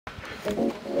아니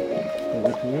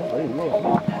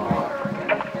올라가.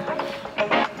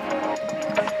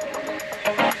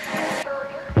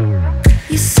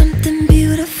 You're something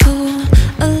beautiful,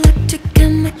 electric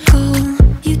chemical.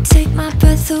 You take my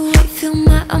breath away, feel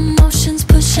my emotions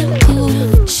push and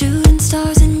pull. Shooting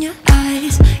stars in your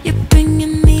eyes, you're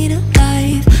bringing me to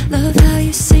life. Love how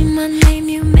you say my name,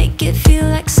 you make it feel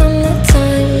like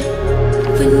summertime.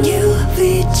 When you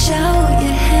reach out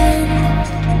your hand,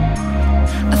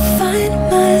 I find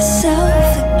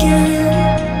myself again.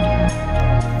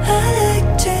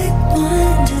 Electric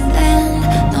wonderland,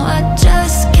 no I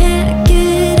just can't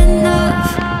get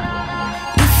enough.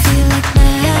 You feel like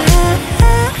magic,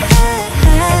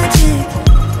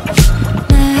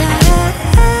 magic.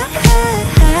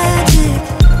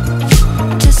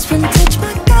 Just one touch,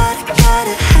 my God, I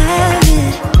gotta have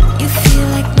it. You feel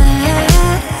like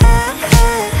magic,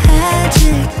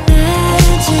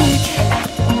 magic.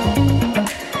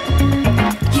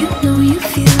 You know you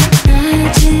feel like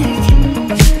magic.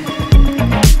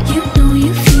 You know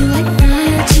you feel like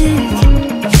magic.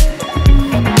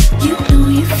 You know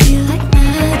you feel like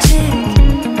magic,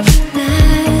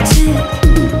 magic.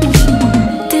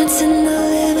 Dance in the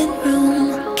living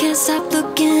room, can't stop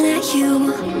looking at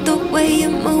you. The way you're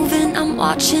moving, I'm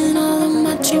watching all of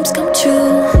my dreams come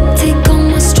true. Take all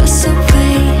my stress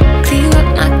away, clear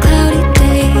up my cloudy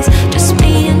days. Just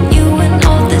me and you and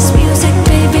all this music,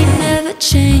 baby, never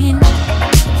change.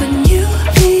 When you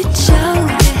reach out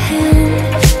your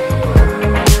hand,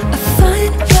 I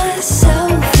find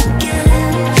myself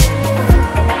again.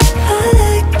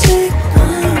 Electric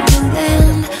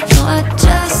wonderland, no I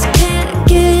just can't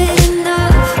get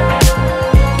enough.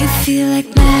 You feel like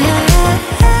magic,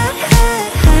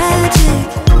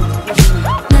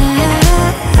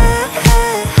 magic.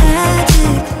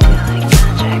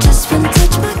 Just one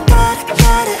touch, my God, I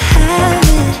gotta have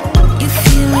it. You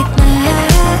feel like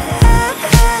magic,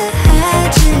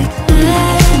 magic.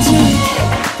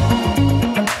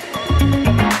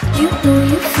 You know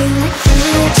you feel like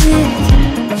magic.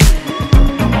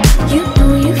 You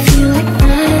know you feel like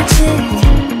magic.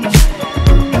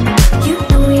 You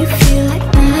know you feel like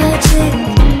magic.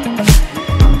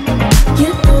 You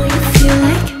know you feel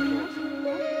like.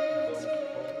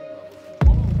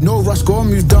 No rush, go on,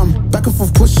 move dumb. Back and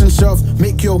forth, push and shove.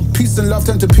 Make your peace and love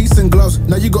turn to peace and gloves.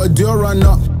 Now you gotta do a run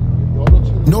up.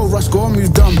 No rush, go on,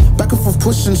 move dumb. Back and forth,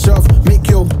 push and shove. Make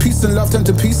your peace and love turn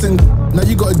to peace and. Now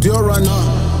you gotta do a run up.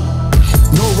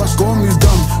 No rush, go on, move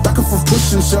dumb. Back and forth,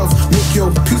 push and shove. Make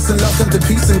your peace and love turn to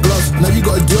peace and gloves. Now you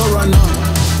gotta do a run up.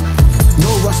 No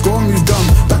rush, go on, move dumb.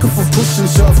 Back and forth, push and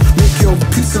shove. Make your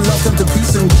peace and love turn to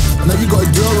peace and. Now you gotta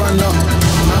do a run up.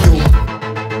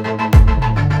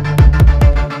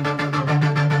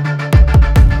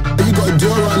 You gotta do a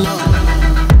run up.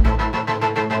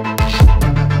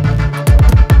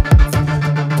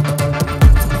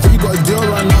 You gotta do a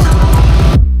run up.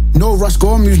 No rush, go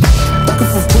on, move. Back and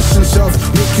forth, push and shove.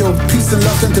 Make your peace and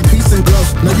love turn to peace and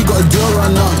gloves. Now you gotta do a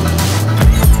run up.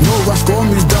 No rush, go on,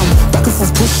 move dumb. Back and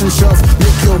forth, push and shove.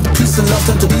 Make your peace and love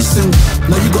turn to peace and.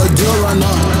 Now you gotta do a run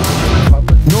up.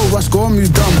 No rush, go on,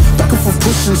 move dumb. Back and forth,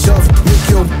 push and shove. Make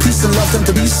your peace and love turn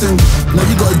to peace and. Now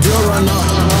you gotta do a run up.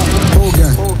 Whole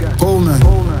gang, whole man,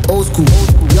 old school,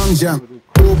 young jam,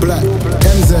 all black,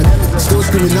 MZ, still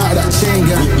screaming out of that chain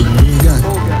gang. Gang,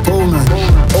 whole man,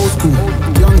 old school,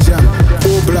 young jam,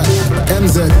 all black,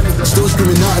 MZ, still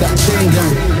screaming out of that chain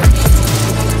gang.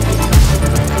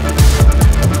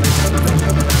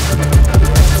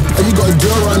 And you gotta do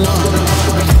a run up.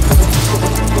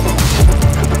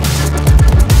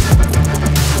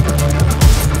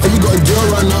 And you gotta do a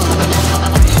run up.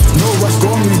 No rush, go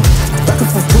on, move. Back and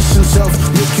forth, push and shove.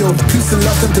 Make your peace and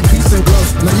love turn to peace and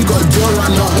gloves. Now you gotta do a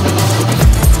run up.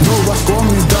 No rush, go on,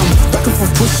 move dumb. Back and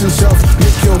forth, push and shove.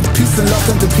 Make your peace and love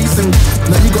turn to peace and.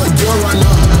 Now you gotta do a run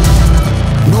up.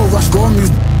 No rush, go on,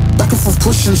 move. Back and forth,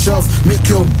 push and shove. Make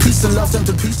your peace and love turn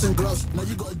to peace and gloves. Now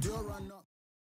you gotta do